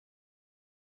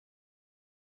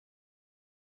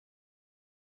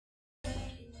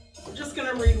just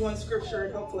going to read one scripture,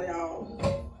 and hopefully I'll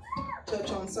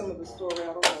touch on some of the story. I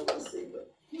don't know. We'll see.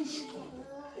 But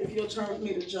if you'll turn with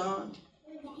me to John.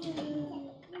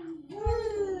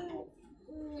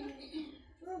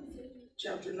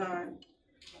 Chapter 9.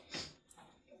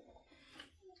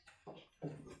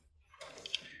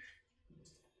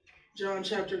 John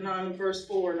chapter 9 and verse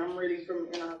 4, and I'm reading from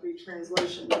NIV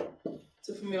translation. It's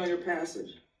a familiar passage.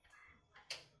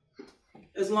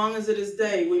 As long as it is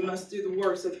day, we must do the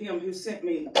works of him who sent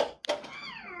me.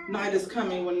 Night is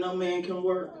coming when no man can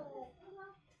work.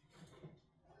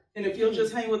 And if you'll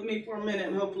just hang with me for a minute,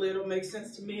 and hopefully it'll make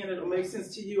sense to me and it'll make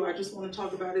sense to you, I just want to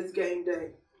talk about it's game day.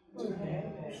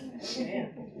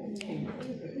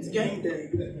 It's game day.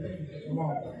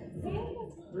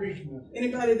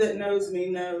 Anybody that knows me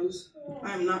knows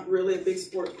I'm not really a big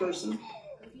sports person.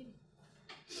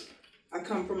 I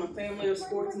come from a family of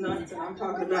sports nuts, and I'm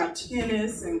talking about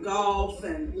tennis and golf,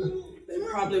 and they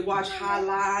probably watch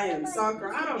highlight and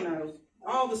soccer. I don't know.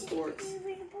 All the sports.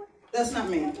 That's not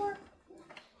me.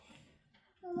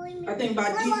 I think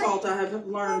by default I have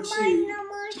learned to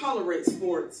tolerate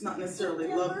sports, not necessarily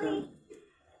love them.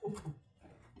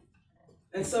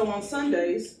 And so on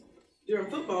Sundays, during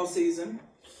football season,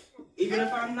 even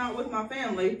if I'm not with my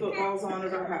family, football's on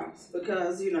at our house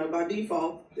because, you know, by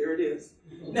default, there it is.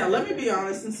 Now, let me be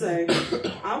honest and say,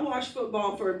 I watch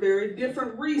football for a very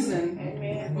different reason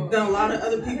than a lot of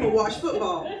other people watch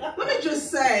football. Let me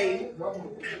just say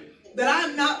that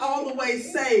I'm not all the way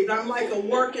saved. I'm like a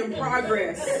work in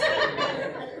progress.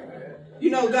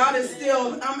 You know, God is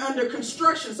still, I'm under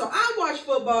construction. So I watch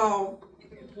football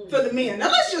for the men. Now,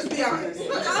 let's just be honest. I'm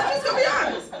just going to be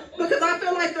honest. Because I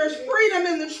feel like there's freedom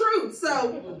in the truth.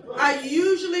 So I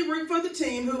usually root for the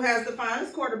team who has the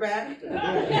finest quarterback.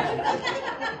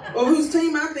 Or whose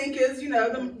team I think is, you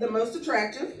know, the most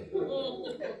attractive.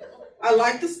 I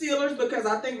like the Steelers because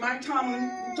I think Mike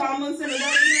Tomlinson is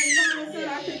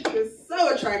I think he is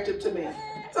so attractive to me.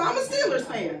 So I'm a Steelers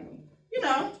fan. You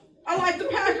know, I like the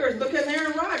Packers because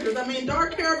Aaron Rodgers. I mean,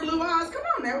 dark hair, blue eyes. Come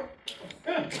on now.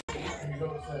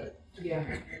 Yeah.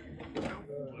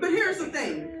 But here's the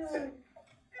thing.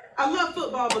 I love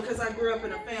football because I grew up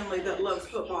in a family that loves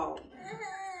football.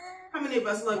 How many of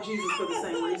us love Jesus for the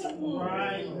same reason?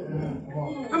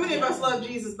 How many of us love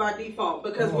Jesus by default?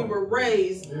 Because we were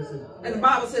raised, and the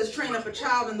Bible says, train up a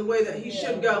child in the way that he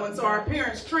should go. And so our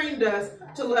parents trained us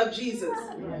to love Jesus.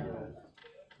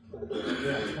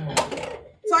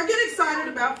 So I get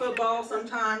excited about football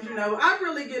sometimes, you know. I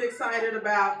really get excited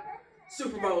about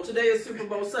Super Bowl. Today is Super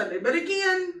Bowl Sunday. But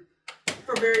again,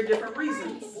 for very different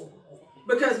reasons.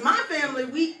 Because my family,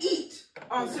 we eat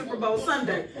on Super Bowl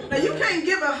Sunday. Now, you can't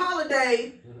give a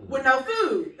holiday with no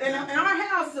food. In our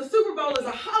house, the Super Bowl is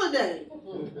a holiday.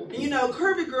 And you know,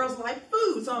 curvy girls like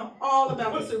food, so I'm all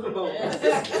about the Super Bowl. It's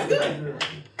good.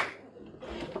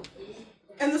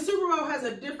 And the Super Bowl has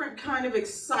a different kind of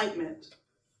excitement.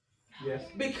 Yes.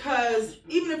 Because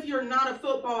even if you're not a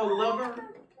football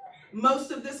lover,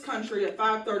 most of this country at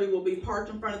 5:30 will be parked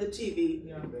in front of the TV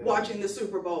watching the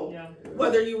Super Bowl. Yeah.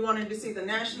 Whether you wanted to see the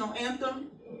national anthem,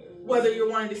 whether you're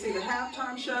wanting to see the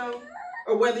halftime show,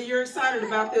 or whether you're excited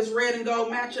about this red and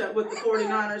gold matchup with the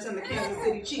 49ers and the Kansas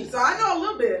City Chiefs. So I know a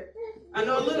little bit. I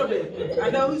know a little bit. I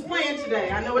know who's playing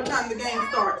today. I know what time the game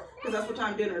starts, because that's what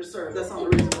time dinner is served. That's the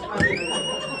only reason what time dinner is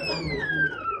served.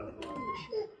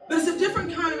 But it's a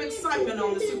different kind of excitement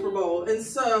on the Super Bowl. And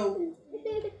so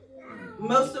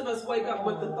most of us wake up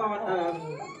with the thought of,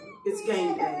 it's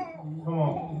game day. Come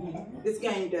on. It's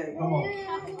game day. Come on.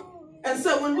 And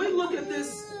so when we look at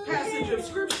this passage of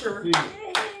Scripture,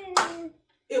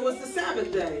 it was the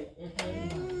Sabbath day.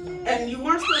 And you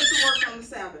weren't supposed to work on the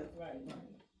Sabbath.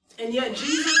 And yet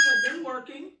Jesus had been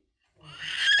working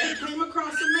and came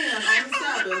across a man on the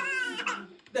Sabbath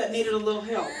that needed a little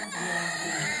help.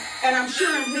 And I'm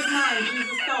sure in his mind,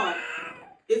 Jesus thought,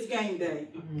 it's game day.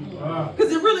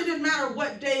 Because it really didn't matter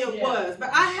what day it was. But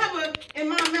I have in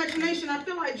my imagination, I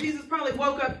feel like Jesus probably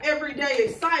woke up every day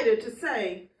excited to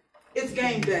say, it's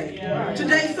game day.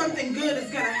 Today something good is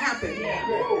going to happen.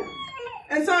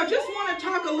 And so I just want to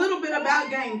talk a little bit about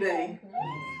game day.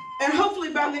 And hopefully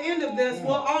by the end of this,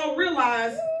 we'll all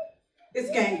realize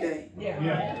it's game day.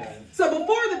 So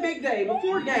before the big day,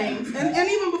 before games, and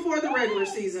even before the regular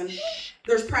season,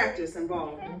 there's practice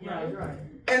involved.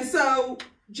 And so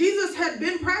Jesus had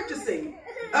been practicing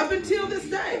up until this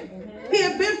day. He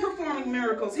had been performing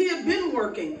miracles. He had been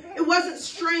working. It wasn't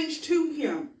strange to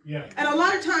him. And a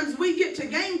lot of times we get to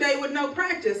game day with no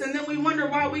practice, and then we wonder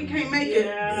why we can't make it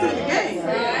through the game.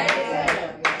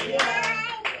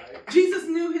 Jesus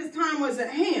knew his time was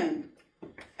at hand.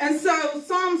 And so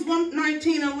Psalms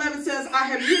 119:11 says, I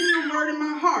have hidden your word in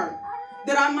my heart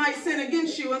that I might sin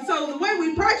against you. And so the way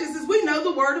we practice is we know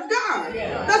the word of God.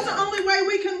 That's the only way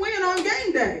we can win on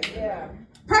game day.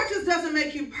 Practice doesn't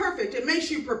make you perfect. It makes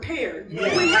you prepared. We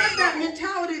have that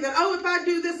mentality that, oh, if I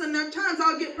do this enough times,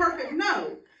 I'll get perfect.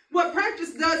 No. What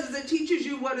practice does is it teaches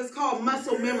you what is called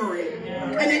muscle memory.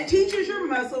 And it teaches your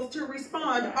muscles to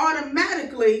respond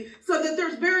automatically so that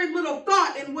there's very little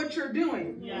thought in what you're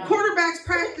doing. Quarterbacks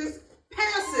practice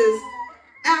passes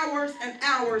hours and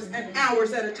hours and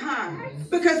hours at a time.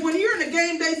 Because when you're in a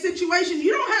game day situation,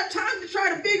 you don't have time to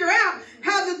try to figure out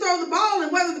how to throw the ball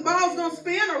and whether the ball's going to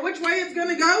spin or which way it's going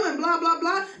to go and blah, blah,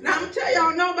 blah. Now, I'm going to tell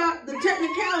y'all, I know about the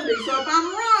technicality. So if I'm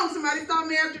wrong, somebody stop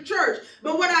me after church.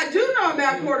 But what I do know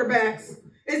about quarterbacks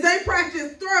is they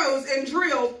practice throws and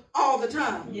drills all the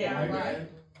time.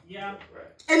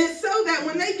 And it's so that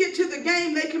when they get to the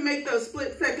game, they can make those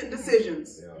split-second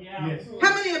decisions.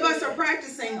 How many of us are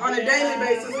practicing on a daily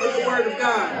basis with the Word of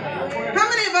God? How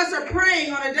many of us are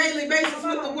praying on a daily basis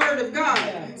with the Word of God?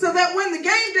 So that when the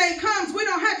game day comes, we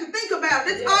don't have to think about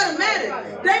it. It's automatic.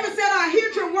 David said, I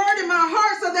hid your Word in my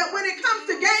heart so that when it comes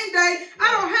to game day, I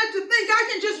don't have to think. I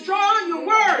can just draw on your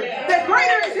Word. That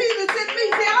greater is He that's in me.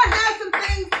 See, I have some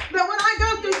things that when I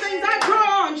go through things, I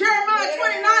draw on. Jeremiah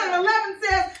 29:11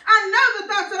 says, I know the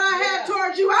thoughts that I have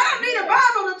towards you. I don't need a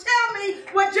Bible to tell me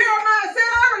what Jeremiah said.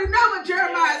 I already know what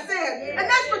Jeremiah said. And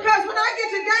that's because when I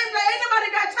get to game day, ain't nobody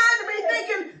got time to be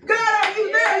thinking, God, are you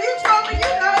there? You told me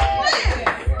you know the plan.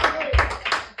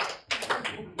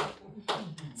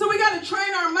 So we got to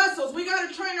train our muscles. We got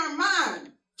to train our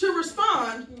mind to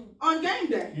respond on game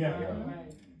day.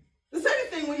 The second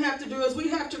thing we have to do is we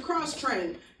have to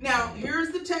cross-train. Now,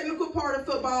 here's the technical part of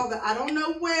football that I don't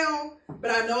know well,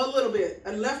 but I know a little bit,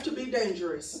 enough to be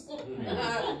dangerous.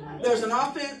 There's an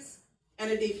offense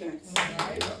and a defense.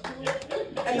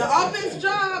 And the offense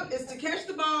job is to catch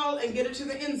the ball and get it to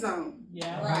the end zone.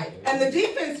 And the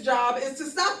defense job is to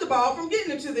stop the ball from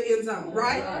getting it to the end zone,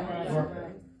 right?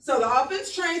 So the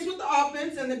offense trains with the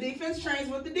offense and the defense trains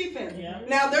with the defense.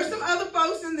 Now, there's some other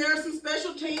folks and there are some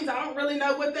special teams. I don't really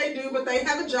know what they do, but they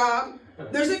have a job.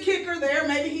 There's a kicker there.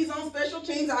 Maybe he's on special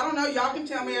teams. I don't know. Y'all can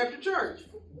tell me after church.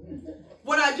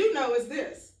 What I do know is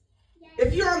this.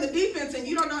 If you're on the defense and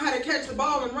you don't know how to catch the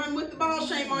ball and run with the ball,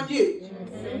 shame on you.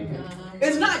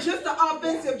 It's not just an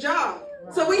offensive job.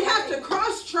 So we have to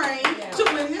cross-train to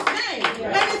win this game.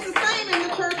 And it's the same in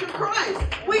the Church of Christ.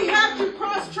 We have to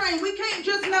cross-train. We can't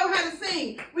just know how to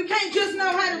sing. We can't just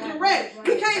know how to direct.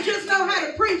 We can't just know how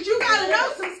to preach. You got to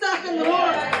know some stuff in the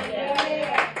Lord.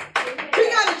 We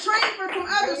got to train for some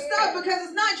other stuff because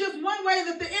it's not just one way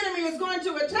that the enemy is going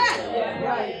to attack.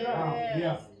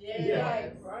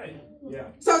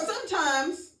 So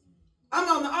sometimes I'm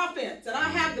on the offense and I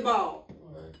have the ball.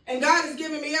 And God has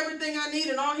given me everything I need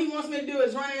and all He wants me to do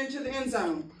is run it into the end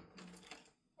zone.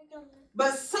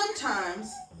 But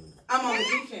sometimes I'm on the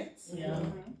defense.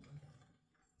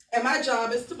 And my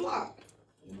job is to block.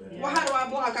 Well, how do I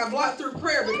block? I block through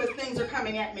prayer because things are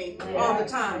coming at me all the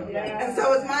time. And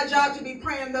so it's my job to be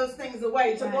praying those things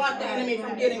away, to block the enemy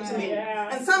from getting to me.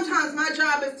 And sometimes my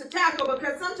job is to tackle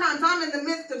because sometimes I'm in the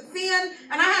midst of sin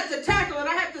and I have to tackle it.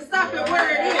 I have to stop it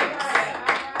where it is.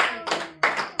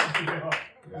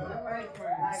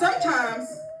 Sometimes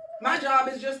my job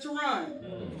is just to run.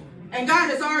 And God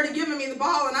has already given me the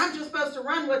ball and I'm just supposed to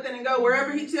run with it and go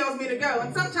wherever He tells me to go.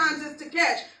 And sometimes it's to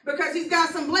catch because He's got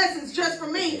some blessings just for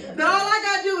me that all I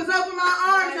got to do is open my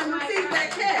arms and receive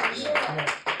that catch.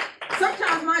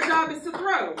 Sometimes my job is to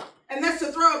throw. And that's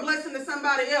to throw a blessing to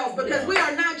somebody else because we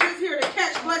are not just here to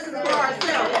catch blessings for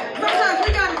ourselves. Sometimes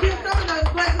we got to give some of those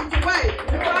blessings away.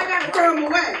 So I got to throw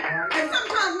them away. And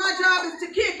sometimes my job is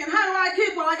to kick. And how do I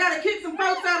kick? Well, I got to kick some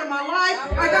folks out of my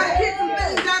life. I got to kick some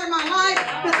things out of my life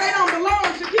that they don't belong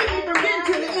to keep me from getting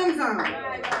to the end zone.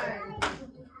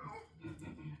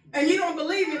 And you don't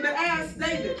believe me, but ask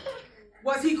David,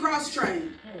 was he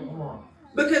cross-trained?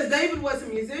 Because David was a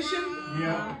musician,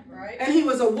 and he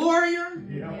was a warrior,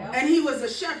 and he was a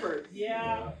shepherd.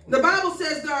 The Bible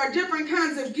says there are different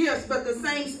kinds of gifts, but the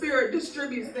same Spirit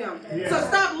distributes them. So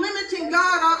stop limiting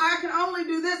God. I can only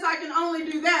do this, I can only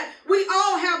do that. We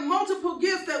all have multiple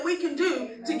gifts that we can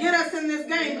do to get us in this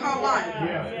game called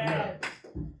life.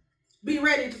 Be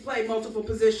ready to play multiple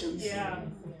positions.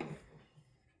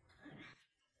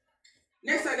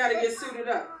 Next, I got to get suited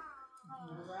up.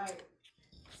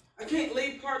 I can't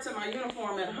leave parts of my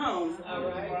uniform at home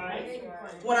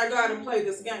when I go out and play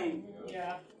this game.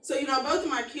 So, you know, both of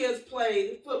my kids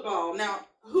played football. Now,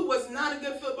 who was not a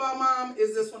good football mom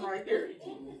is this one right here.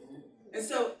 And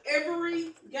so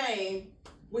every game,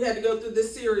 we had to go through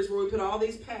this series where we put all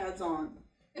these pads on.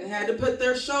 And had to put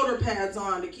their shoulder pads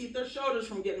on to keep their shoulders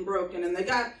from getting broken. And they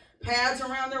got pads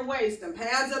around their waist and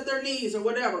pads at their knees or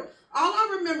whatever. All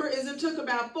I remember is it took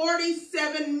about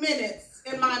 47 minutes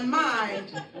in my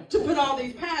mind to put all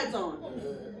these pads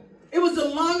on. It was the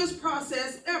longest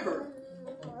process ever.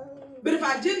 But if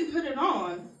I didn't put it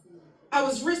on, I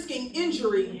was risking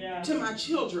injury to my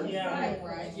children.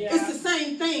 It's the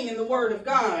same thing in the Word of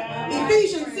God.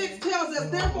 Ephesians 6 tells us,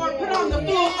 therefore put on the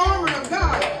full armor of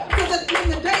God, so that when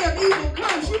the day of evil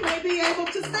comes, you may be able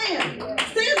to stand.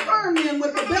 Stand firm then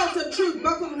with the belt of truth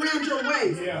buckled around your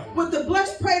waist, with the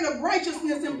breastplate of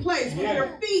righteousness in place, with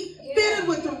your feet fitted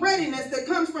with the readiness that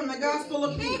comes from the gospel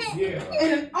of peace.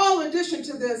 And in all addition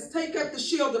to this, take up the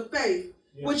shield of faith,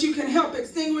 which you can help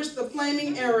extinguish the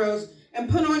flaming arrows, and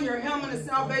put on your helmet of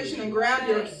salvation and grab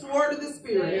your sword of the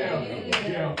Spirit.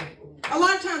 A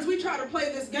lot of times we try to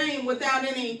play this game without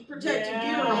any protective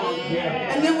gear on.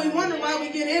 And then we wonder why we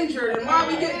get injured and why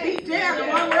we get beat down and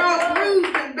why we're all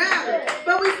bruised and battered.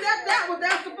 But we stepped out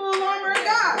without the full armor of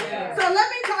God. So let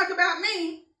me talk about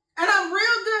me. And I'm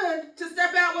real good to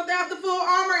step out without the full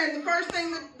armor, and the first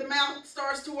thing that the mouth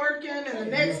starts to work in and the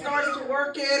neck starts to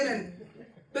work in.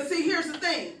 But see, here's the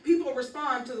thing. People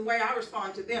respond to the way I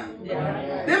respond to them.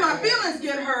 Then my feelings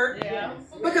get hurt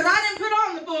because I didn't put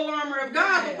on the full armor of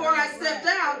God before I stepped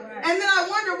out. And then I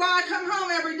wonder why I come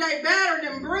home every day battered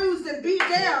and bruised and beat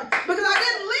down, because I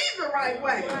didn't leave the right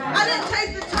way. I didn't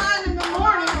take the time in the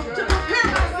morning to prepare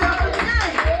myself for the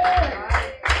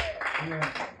game.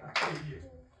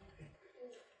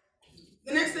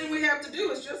 The next thing we have to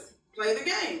do is just play the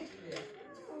game.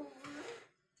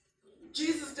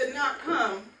 Jesus did not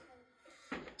come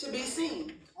to be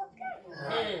seen.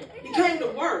 He came to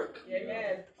work.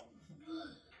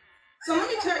 So let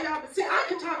me tell y'all, see, I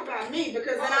can talk about me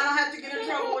because then I don't have to get in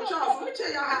trouble with y'all. So let me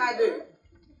tell y'all how I do.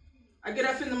 I get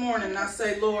up in the morning and I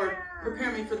say, Lord,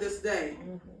 prepare me for this day.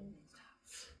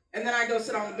 And then I go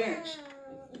sit on the bench.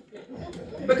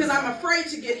 Because I'm afraid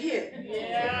to get hit.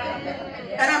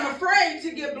 And I'm afraid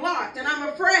to get blocked. And I'm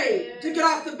afraid to get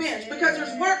off the bench because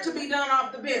there's work to be done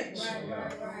off the bench.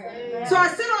 So I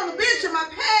sit on the bench in my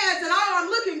pads and I'm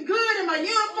looking good in my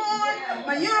uniform.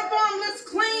 My uniform looks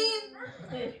clean.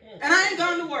 And I ain't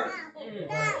gone to work.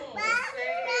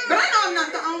 But I know I'm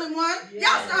not the only one.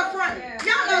 Y'all stop fronting.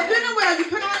 Y'all know good and well you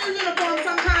put on your uniform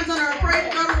sometimes and are afraid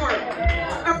to go to work.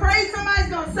 Afraid somebody's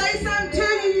going to say something to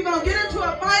you. You're going to get into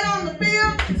a fight on the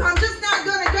field. So I'm just not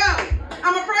going to go.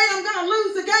 I'm afraid I'm going to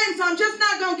lose the game. So I'm just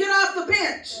not going to get off the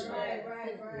bench.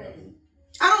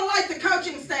 I don't like the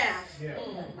coaching staff.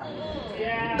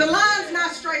 The line's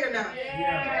not straight enough.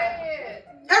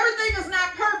 Everything is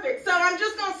not perfect. So I'm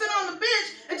just going to sit on the bench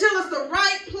until it's the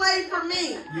right play for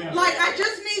me. Like I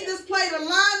just need this play to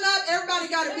line up. Everybody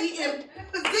got to be in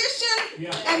position.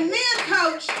 And then,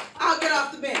 coach, I'll get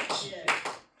off the bench.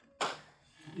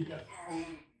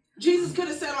 Jesus could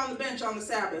have sat on the bench on the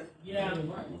Sabbath.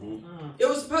 It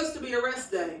was supposed to be a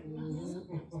rest day.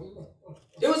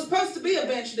 It was supposed to be a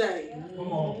bench day.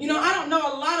 You know, I don't know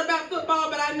a lot about football,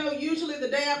 but I know usually the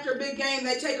day after a big game,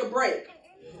 they take a break.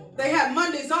 They have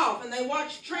Mondays off and they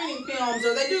watch training films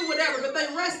or they do whatever, but they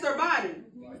rest their body.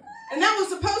 And that was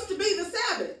supposed to be the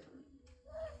Sabbath.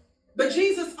 But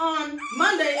Jesus on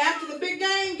Monday after the big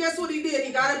game, guess what he did?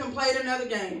 He got up and played another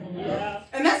game.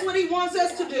 And that's what he wants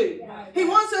us to do. He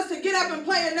wants us to get up and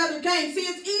play another game. See,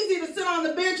 it's easy to sit on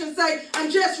the bench and say,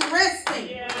 I'm just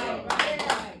resting.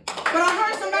 But I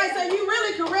heard somebody say, you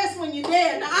really can rest when you're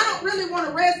dead. Now, I don't really want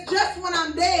to rest just when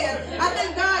I'm dead. I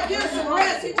think God gives some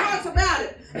rest. He talks about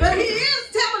it. But he is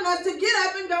telling us to get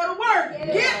up and go to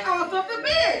work. Get off of the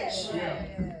bench.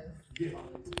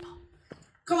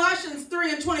 Colossians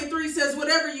 3:23 says,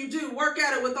 whatever you do, work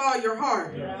at it with all your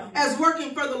heart, as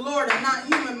working for the Lord and not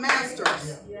human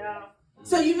masters.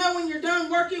 So you know when you're done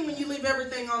working, when you leave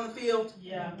everything on the field?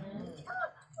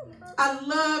 I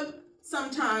love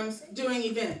sometimes doing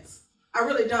events. I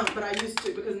really don't, but I used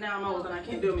to because now I'm old and I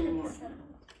can't do them anymore.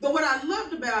 But what I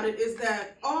loved about it is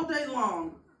that all day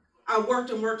long, I worked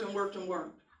and worked and worked and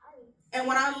worked. And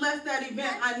when I left that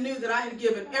event, I knew that I had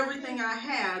given everything I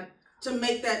had to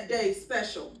make that day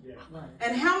special.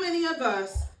 And how many of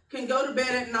us can go to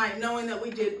bed at night knowing that we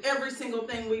did every single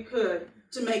thing we could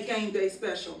to make game day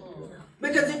special?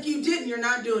 Because if you didn't, you're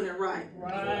not doing it right.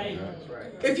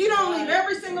 If you don't leave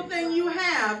every single thing you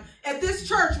have at this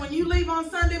church when you leave on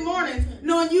Sunday mornings,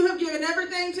 knowing you have given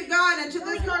everything to God and to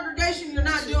this congregation, you're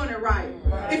not doing it right.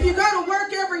 If you go to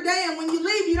work every day and when you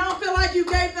leave, you don't feel like you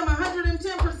gave them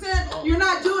 110%, you're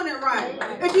not doing it right.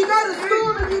 If you go to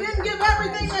school and you didn't give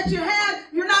everything that you had,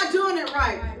 you're not doing it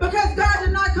right. Because God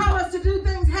did not call us to do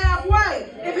things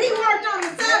halfway. If he worked on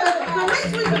the Sabbath, the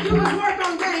least we could do is work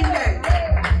on game day.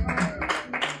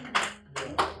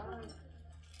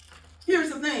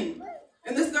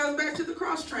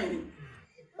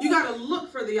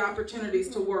 opportunities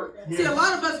to work. See, a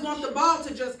lot of us want the ball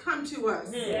to just come to us.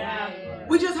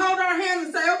 We just hold our hands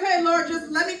and say, okay, Lord,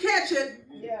 just let me catch it.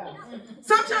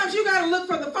 Sometimes you got to look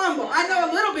for the fumble. I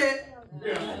know a little bit.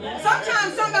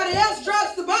 Sometimes somebody else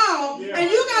drops the ball,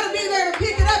 and you got to be there to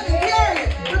pick it up and carry it,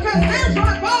 because their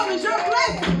drop ball is your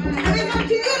blessing, and it's up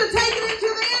to you to take it into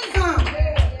the end zone.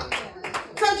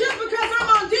 So just because I'm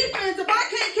on defense, if I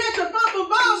can't catch a fumble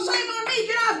ball, shame on me,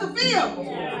 get off the field.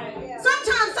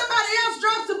 Sometimes somebody else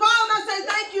drops the ball, and I say,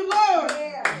 thank you, Lord.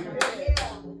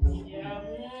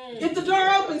 If the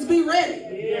door opens, be ready.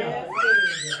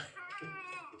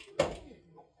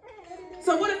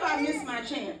 So what if I miss my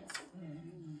chance?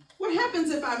 What happens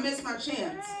if I miss my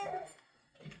chance?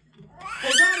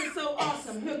 Well, God is so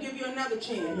awesome, he'll give you another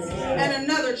chance, and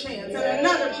another chance, and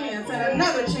another chance, and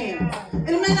another chance. And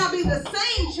it may not be the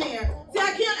same chance. See,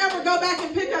 I can't ever go back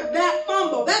and pick up that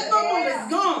fumble. That fumble is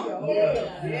gone.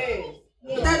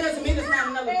 But that doesn't mean it's not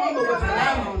another fumble with my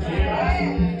name on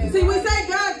it. See, we say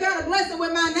God's got a blessing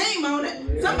with my name on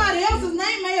it. Somebody else's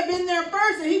name may have been there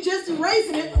first, and he's just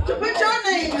erasing it to put your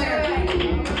name there.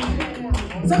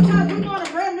 Sometimes we want a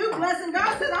brand new blessing.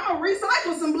 God said, I'm going to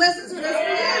recycle some blessings just for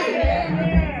you.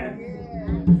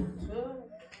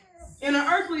 In an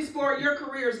earthly sport, your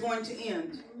career is going to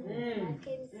end.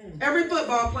 Every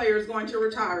football player is going to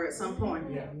retire at some point.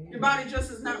 Your body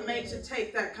just is not made to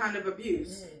take that kind of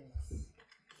abuse.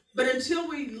 But until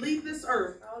we leave this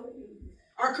earth,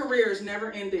 our career is never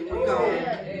ending with God.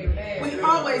 We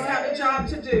always have a job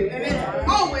to do, and it's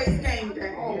always game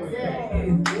day.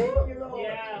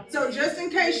 So just in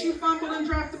case you fumbled and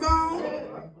dropped the ball,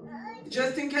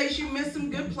 just in case you missed some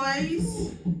good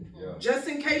plays, just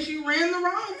in case you ran the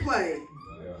wrong play.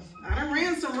 I done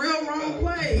ran some real wrong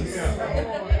plays.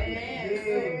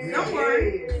 Don't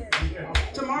worry.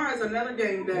 Tomorrow is another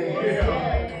game day.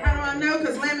 How do I know?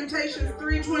 Because Lamentations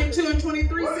 3:22 and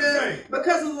 23 says,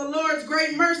 because of the Lord's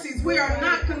great mercies, we are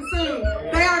not consumed.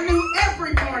 They are new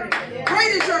every morning.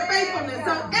 Great is your faithfulness.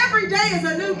 So every day is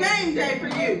a new game day for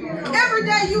you. Every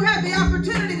day you have the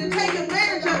opportunity to take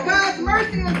advantage of God's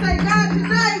mercy and say, God,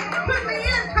 today, put me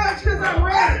in, coach, because I'm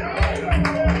ready.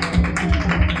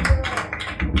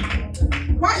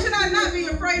 Why should I not be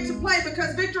afraid to play?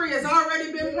 Because victory has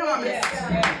already been promised.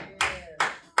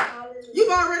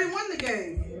 You've already won the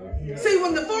game. See,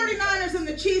 when the 49ers and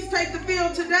the Chiefs take the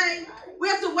field today, we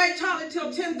have to wait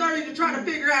until 10:30 to try to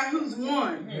figure out who's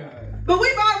won. But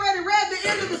we've already read the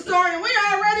end of the story, and we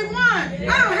already won.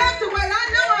 I don't have to wait.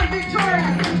 I know I'm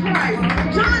victorious in Christ.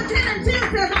 John 10 and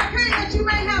 10 says, I pray that you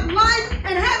may have life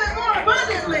and have it more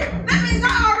abundantly. That means I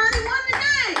already won the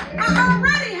game. I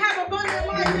already have abundant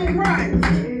life in Christ.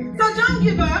 So don't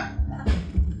give up.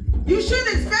 You should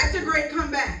expect a great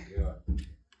comeback.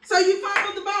 So you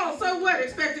fumbled the ball, so what?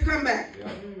 Expect to come back.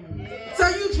 So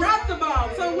you dropped the ball,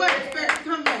 so what? Expect to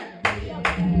come back.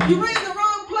 You ran the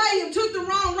wrong play and took the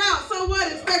wrong route, so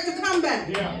what? Expect to come back.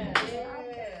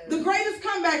 The greatest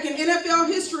comeback in NFL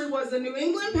history was the New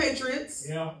England Patriots,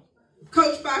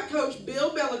 coached by Coach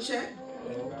Bill Belichick,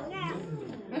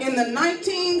 in the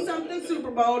 19-something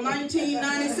Super Bowl,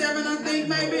 1997, I think,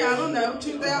 maybe, I don't know,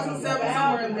 2007,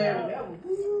 somewhere in there.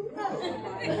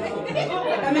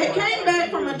 And they came back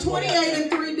from a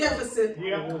 28-3 deficit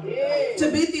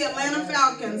to beat the Atlanta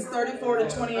Falcons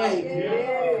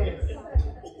 34-28.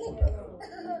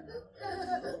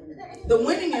 The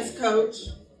winningest coach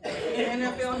in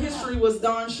NFL history was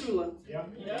Don Shula.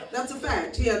 That's a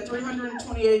fact. He had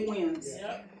 328 wins.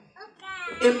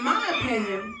 In my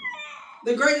opinion,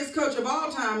 the greatest coach of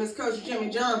all time is Coach Jimmy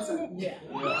Johnson.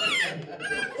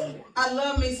 I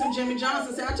love me some Jimmy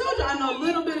Johnson. See, I told you I know a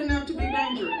little bit enough to be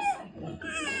dangerous.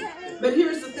 But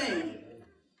here's the thing.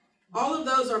 All of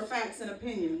those are facts and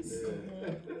opinions.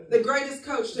 The greatest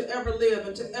coach to ever live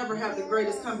and to ever have the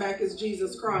greatest comeback is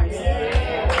Jesus Christ.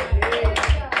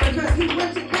 Because he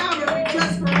went to Calvary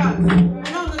just for us.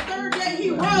 And on the third day he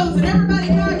rose and everybody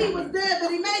thought he was dead,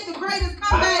 but he made the greatest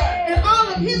comeback in all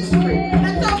of history.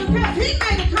 And so because he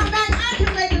made a comeback, I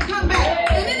can make a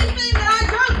comeback. And anything that I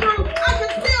go through, I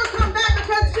can still come back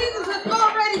because Jesus has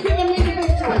already given me the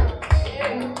victory.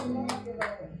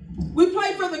 We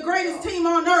play for the greatest team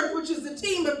on earth, which is the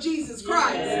team of Jesus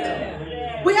Christ.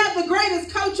 We have the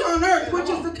greatest coach on earth, which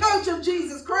is the coach of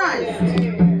Jesus Christ.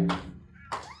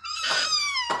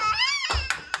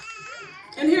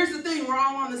 And here's the thing, we're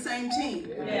all on the same team.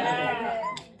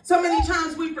 So many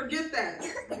times we forget that.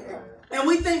 And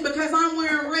we think because I'm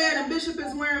wearing red and Bishop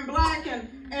is wearing black and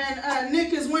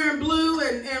Nick is wearing blue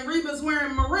and Reba's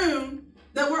wearing maroon,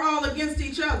 that we're all against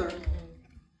each other.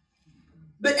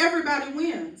 But everybody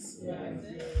wins.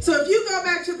 So if you go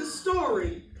back to the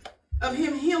story of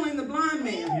him healing the blind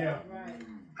man,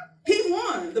 He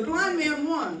won. The blind man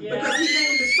won because he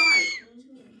gained his sight.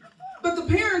 But the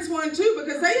parents won too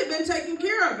because they had been taking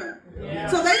care of him.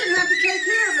 So they didn't have to take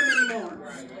care of him anymore.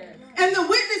 And the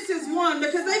witnesses won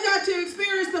because they got to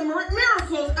experience the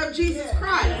miracles of Jesus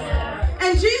Christ.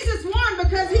 And Jesus won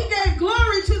because he gave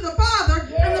glory to the Father,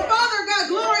 and the Father got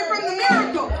glory from the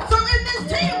miracle. So in this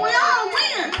team, we all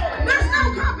win. There's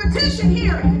no competition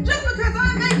here. Just because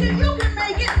I make it, you can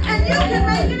make it, and you can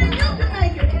make it, and you can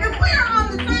make it. If we are on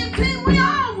the same team, we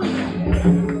all win.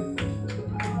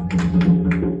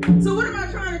 So what am I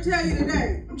trying to tell you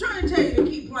today? I'm trying to tell you to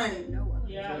keep playing.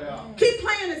 Keep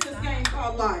playing at this game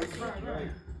called life.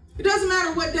 It doesn't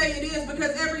matter what day it is,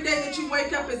 because every day that you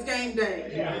wake up is game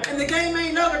day. And the game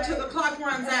ain't over till the clock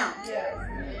runs out.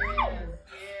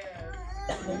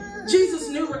 Jesus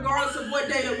knew regardless of what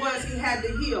day it was, he had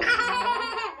to heal.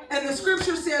 And the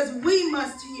scripture says we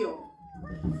must heal.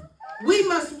 We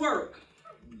must work.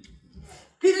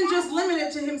 He didn't just limit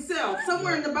it to himself.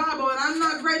 Somewhere in the Bible, and I'm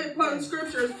not great at quoting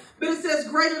scriptures, but it says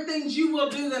greater things you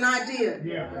will do than I did.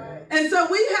 And so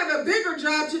we have a bigger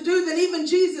job to do than even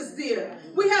Jesus did.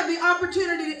 We have the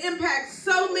opportunity to impact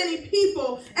so many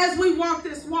people as we walk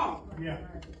this walk.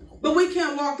 But we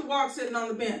can't walk the walk sitting on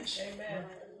the bench.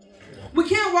 We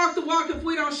can't walk the walk if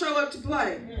we don't show up to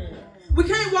play. We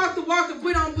can't walk the walk if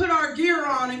we don't put our gear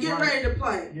on and get ready to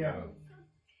play.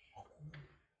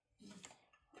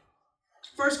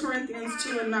 1 Corinthians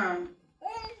 2:9.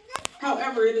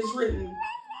 However, it is written,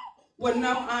 what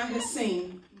no eye has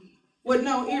seen, what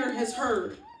no ear has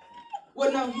heard,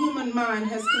 what no human mind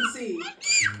has conceived,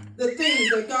 the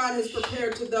things that God has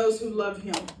prepared to those who love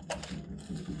him.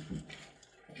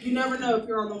 You never know if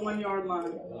you're on the 1 yard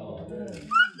line.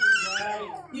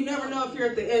 You never know if you're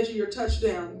at the edge of your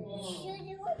touchdown.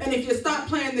 And if you stop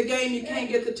playing the game, you can't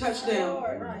get the touchdown.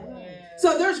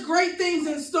 So there's great things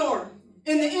in store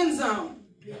in the end zone.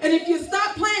 And if you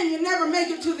stop playing, you never make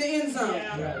it to the end zone.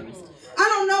 I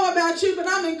don't know about you, but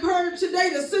I'm encouraged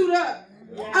today to suit up.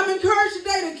 I'm encouraged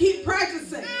today to keep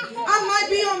practicing. I might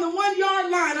be on the 1 yard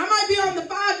line. I might be on the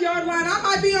 5 yard line. I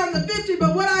might be on the 50.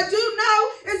 But what I do know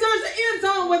is there's an end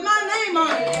zone with my name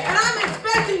on it. And I'm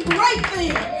expecting great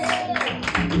things.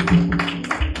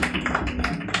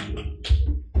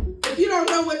 If you don't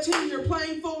know what team you're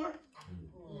playing for,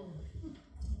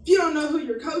 if you don't know who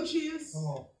your coach is,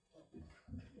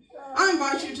 I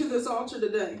invite you to this altar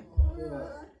today.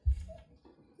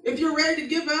 If you're ready to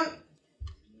give up,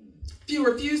 if you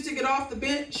refuse to get off the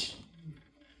bench,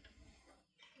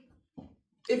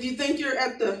 if you think you're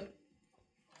at the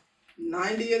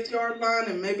 90th yard line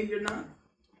and maybe you're not,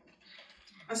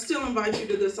 I still invite you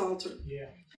to this altar.